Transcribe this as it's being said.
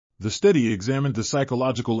The study examined the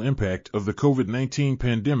psychological impact of the COVID-19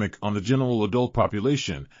 pandemic on the general adult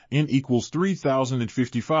population, N equals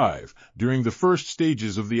 3,055, during the first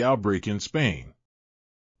stages of the outbreak in Spain.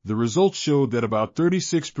 The results showed that about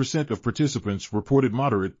 36% of participants reported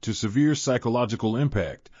moderate to severe psychological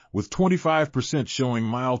impact, with 25% showing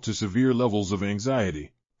mild to severe levels of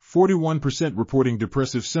anxiety, 41% reporting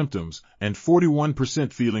depressive symptoms, and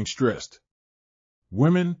 41% feeling stressed.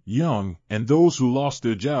 Women, young, and those who lost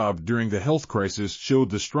their job during the health crisis showed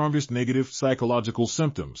the strongest negative psychological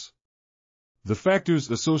symptoms. The factors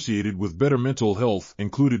associated with better mental health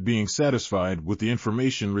included being satisfied with the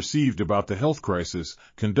information received about the health crisis,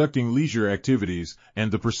 conducting leisure activities, and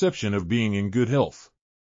the perception of being in good health.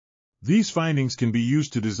 These findings can be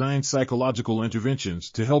used to design psychological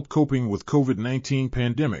interventions to help coping with COVID-19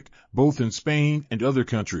 pandemic, both in Spain and other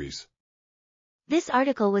countries. This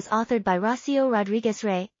article was authored by Rocío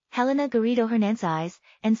Rodríguez-Rey, Helena Garrido-Hernansaiz,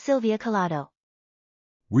 and Silvia Collado.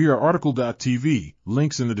 We are RTCLTV,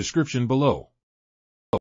 links in the description below.